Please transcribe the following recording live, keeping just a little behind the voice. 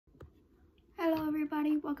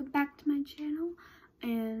everybody, welcome back to my channel,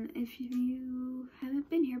 and if you haven't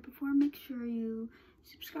been here before, make sure you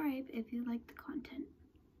subscribe if you like the content.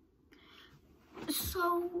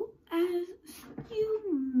 So, as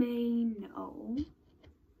you may know,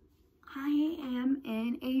 I am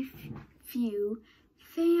in a few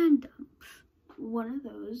fandoms, one of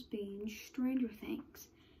those being Stranger Things.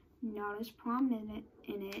 Not as prominent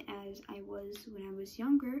in it as I was when I was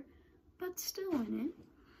younger, but still in it.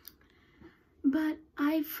 But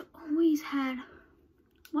I've always had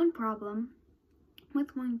one problem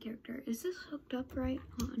with one character. Is this hooked up right?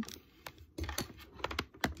 Hold on.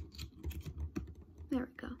 There we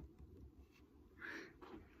go.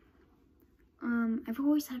 I've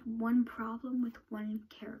always had one problem with one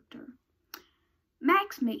character.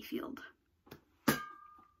 Max Mayfield.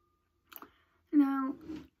 Now,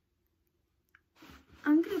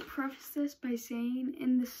 I'm gonna preface this by saying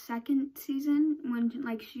in the second season, when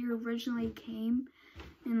she originally came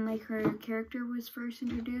and her character was first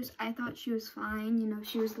introduced, I thought she was fine. You know,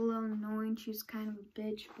 she was a little annoying, she was kind of a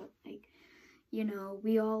bitch, but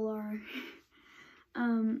we all are.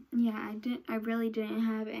 Yeah, I really didn't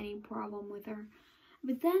have any problem with her.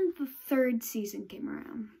 But then the third season came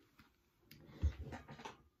around.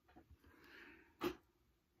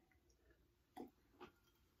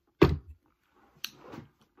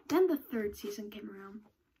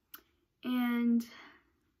 And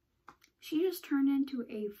she just turned into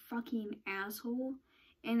a fucking asshole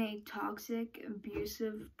and a toxic,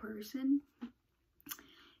 abusive person.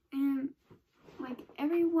 And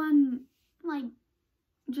everyone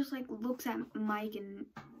just looks at Mike and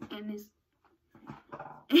is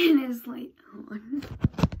like, hold on.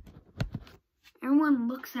 Everyone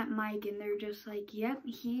looks at Mike and they're just like, yep,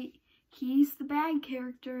 he's the bad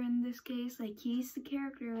character in this case. He's the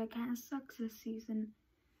character that kind of sucks this season.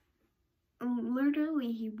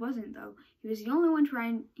 Literally, he wasn't, though. He was the only one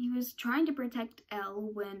trying to protect Elle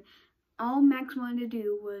when all Max wanted to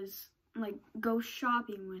do was, go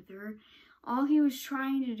shopping with her. All he was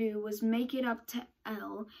trying to do was make it up to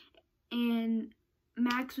Elle, and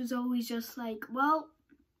Max was always just like, well,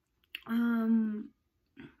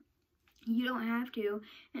 you don't have to,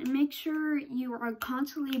 and make sure you are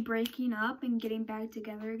constantly breaking up and getting back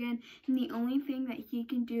together again, and the only thing that he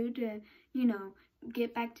can do to,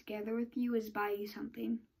 get back together with you is buy you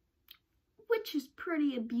something. Which is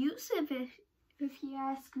pretty abusive if you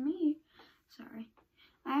ask me. Sorry.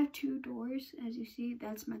 I have two doors, as you see.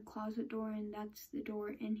 That's my closet door and that's the door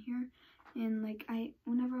in here. And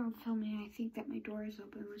whenever I'm filming, I think that my door is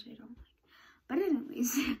open, which I don't like. But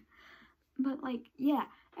anyways, but yeah,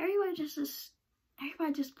 everybody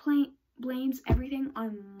just blames everything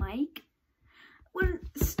on Mike. When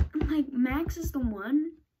Max is the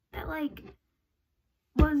one that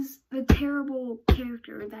was the terrible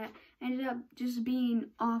character that ended up just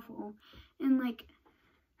being awful. And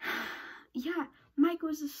yeah, Mike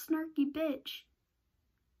was a snarky bitch.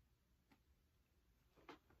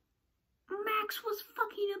 Max was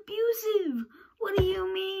fucking abusive. What do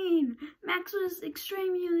you mean? Max was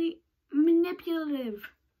extremely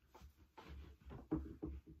manipulative.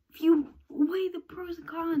 If you weigh the pros and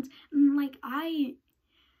cons, and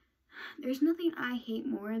there's nothing I hate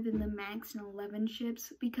more than the Max and 11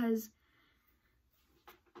 ships, because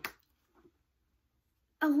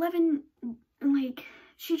 11,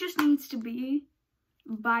 she just needs to be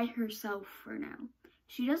by herself for now.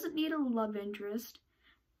 She doesn't need a love interest.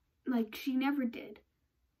 She never did.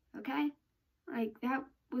 Okay? That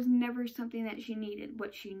was never something that she needed.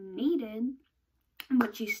 What she needed, and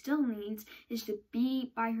what she still needs, is to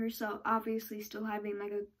be by herself. Obviously still having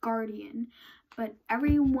a guardian. But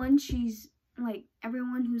everyone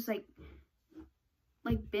everyone who's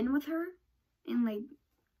been with her and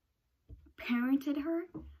parented her,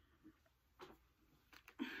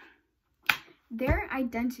 their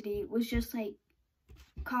identity was just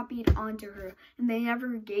copied onto her, and they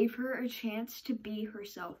never gave her a chance to be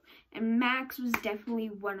herself. And Max was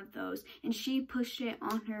definitely one of those, and she pushed it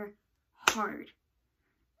on her hard.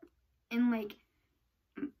 And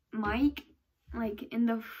Mike, in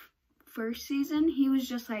the first season, he was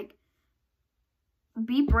just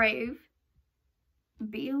be brave,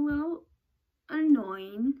 be a little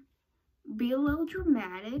annoying, be a little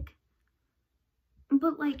dramatic,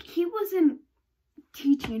 but he wasn't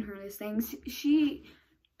teaching her these things. She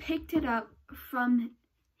picked it up from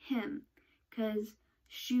him because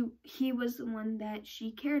he was the one that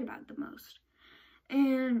she cared about the most.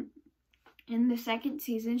 And in the second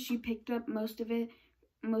season, she picked up most of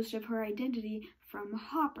her identity from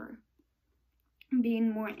Hopper,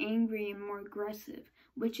 being more angry and more aggressive,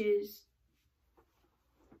 which is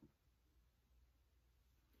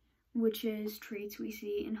which is traits we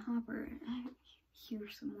see in Hopper. I hear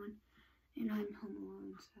someone, and I'm home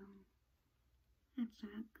alone, so that's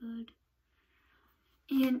not good.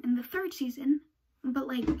 And in the third season, but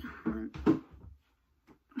like,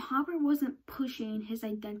 Hopper wasn't pushing his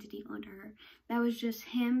identity onto her. That was just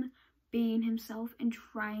him being himself and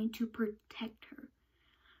trying to protect her.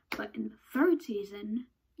 But in the third season,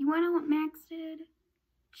 you wanna know what Max did?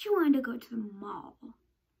 She wanted to go to the mall.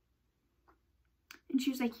 And she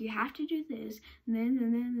was like, you have to do this. And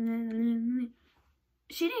then.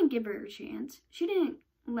 She didn't give her a chance. She didn't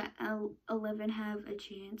let Eleven have a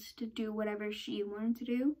chance to do whatever she wanted to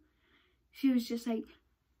do. She was just like,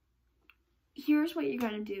 here's what you're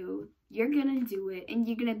gonna do. You're gonna do it, and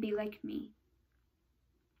you're gonna be like me.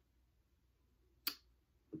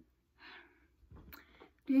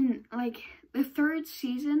 Then, like, the third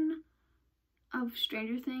season of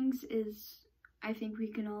Stranger Things is, I think we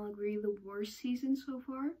can all agree, the worst season so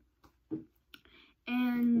far.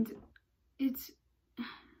 And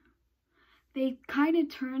they kind of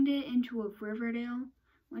turned it into a Riverdale,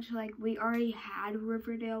 which, like, we already had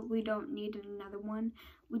Riverdale. We don't need another one.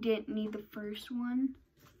 We didn't need the first one.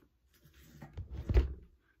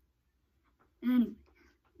 Anyway,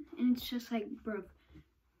 and it's just like, bro,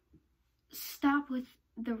 stop with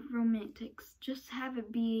the romantics. Just have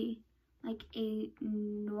it be like a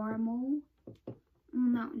normal,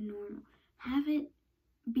 not normal, have it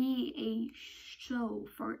be a show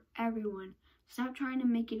for everyone. Stop trying to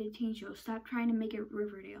make it a teen show. Stop trying to make it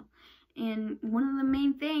Riverdale. And one of the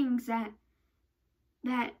main things that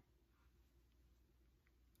I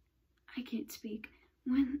can't speak.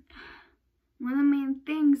 One of the main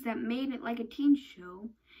things that made it like a teen show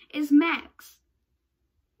is Max,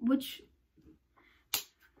 which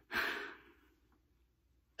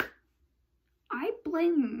I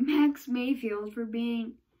blame Max Mayfield for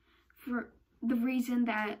the reason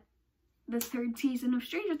that the third season of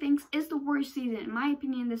Stranger Things is the worst season. In my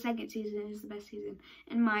opinion, the second season is the best season.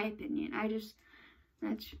 In my opinion.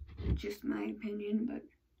 That's just my opinion, but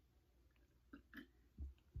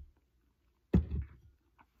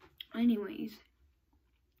anyways.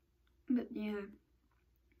 But yeah.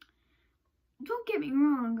 Don't get me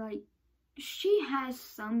wrong, like, she has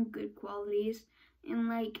some good qualities, and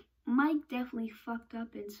like, Mike definitely fucked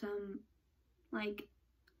up in some, like,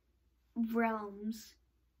 realms.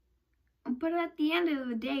 But at the end of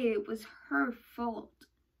the day, it was her fault.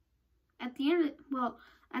 At the end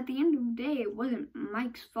of the day, it wasn't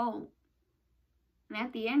Mike's fault. And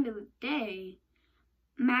at the end of the day,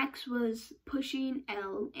 Max was pushing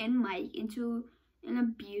Elle and Mike into an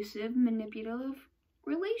abusive, manipulative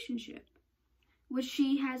relationship, which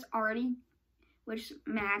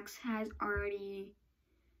Max has already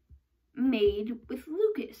made with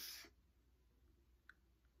Lucas.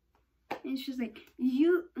 And it's just like,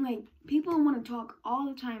 people want to talk all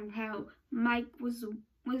the time how Mike was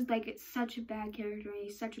like such a bad character, and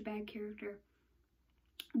he's such a bad character.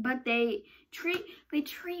 But they treat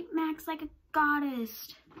Max like a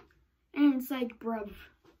goddess. And it's like, bruv,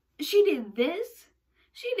 she did this,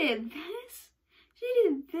 she did this, she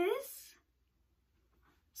did this.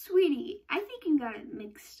 Sweetie, I think you got it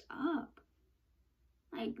mixed up.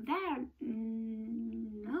 Like that,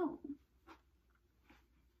 no.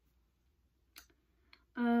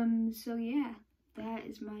 So yeah, that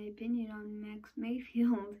is my opinion on Max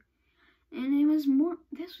Mayfield. And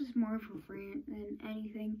this was more of a rant than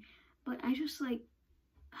anything, but I just like,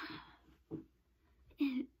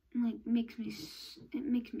 it makes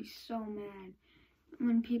me so mad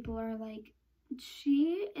when people are like,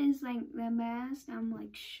 she is like the best. I'm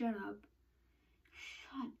like, shut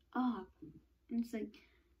up. And it's like,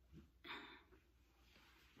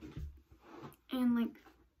 and like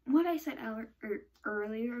what I said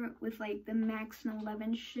earlier with like the Max and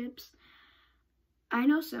 11 ships, I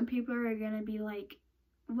know some people are gonna be like,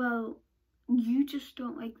 well, you just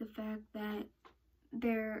don't like the fact that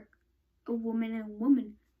they're a woman and a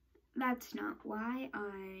woman. That's not why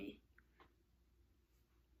I'm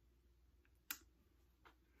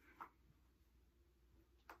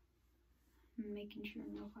making sure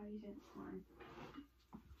nobody's in on.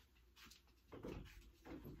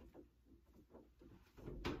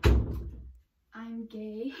 I'm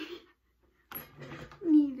gay.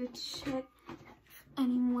 Need to check if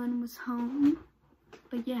anyone was home.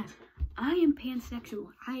 But yeah, I am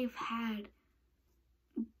pansexual. I have had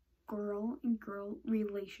girl and girl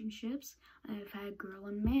relationships. I have had girl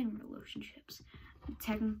and man relationships.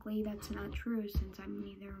 Technically, that's not true since I'm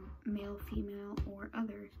neither male, female, or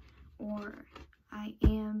other. Or I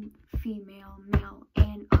am female, male,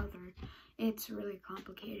 and other. It's really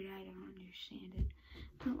complicated. I don't understand it.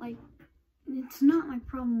 But like, it's not my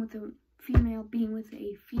problem with a female being with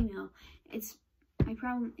a female. My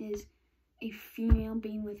problem is a female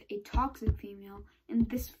being with a toxic female, and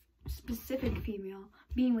this specific female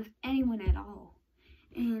being with anyone at all.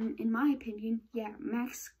 And in my opinion, yeah,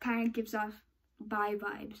 Max kind of gives off bi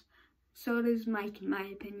vibes. So does Mike, in my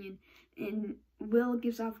opinion. And Will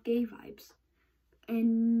gives off gay vibes.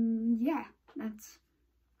 And yeah,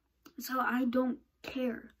 so I don't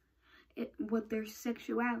care what their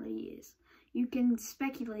sexuality is. You can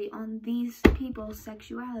speculate on these people's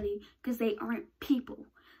sexuality because they aren't people.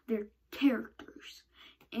 They're characters.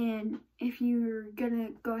 And if you're gonna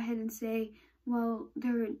go ahead and say, well,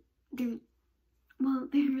 they're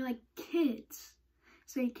like kids,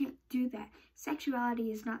 so you can't do that.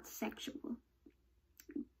 Sexuality is not sexual.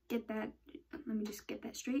 Get that? Let me just get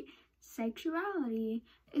that straight. Sexuality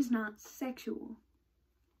is not sexual.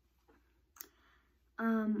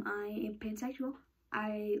 I am pansexual.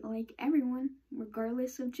 I like everyone,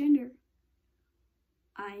 regardless of gender.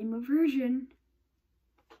 I am a virgin.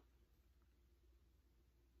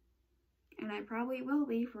 And I probably will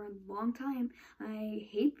be for a long time. I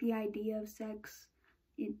hate the idea of sex.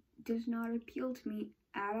 It does not appeal to me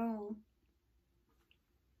at all.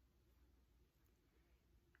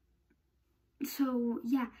 So,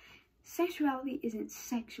 yeah, sexuality isn't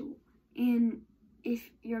sexual. And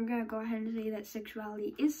if you're gonna go ahead and say that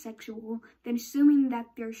sexuality is sexual, then assuming that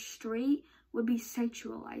they're straight would be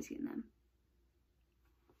sexualizing them.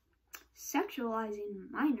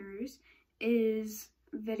 Sexualizing minors is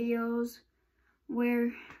videos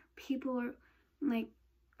where people are like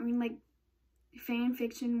fan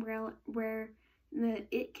fiction where the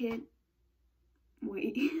it kid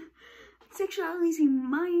sexualizing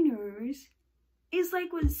minors is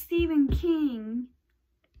like what Stephen King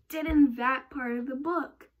did in that part of the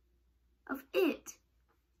book of It.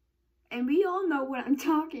 And we all know what I'm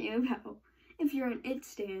talking about. If you're an It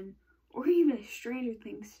stan, or even a Stranger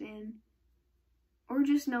Things stan, or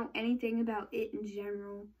just know anything about It in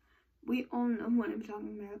general, we all know what I'm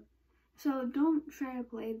talking about. So don't try to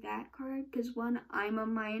play that card, because one, I'm a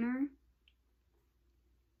minor,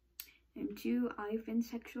 and two, I've been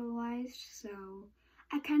sexualized, so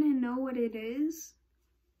I kind of know what it is.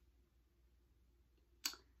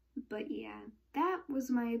 But yeah, that was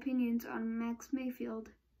my opinions on Max Mayfield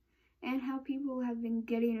and how people have been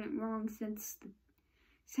getting it wrong since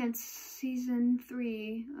season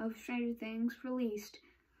 3 of Stranger Things released.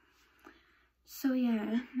 So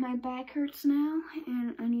yeah, my back hurts now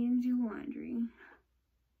and I need to do laundry.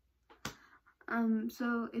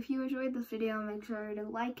 So if you enjoyed this video, make sure to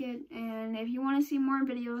like it, and if you want to see more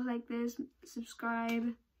videos like this,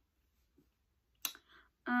 subscribe.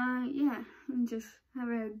 Yeah, and just have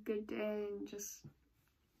a good day, and just,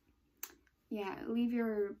 yeah, leave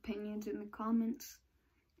your opinions in the comments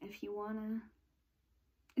if you wanna.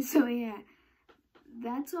 So yeah,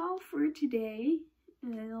 that's all for today,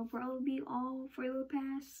 and it'll probably be all for the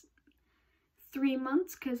past 3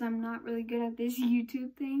 months, because I'm not really good at this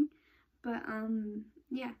YouTube thing. But,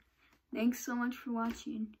 yeah, thanks so much for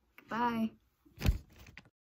watching. Goodbye.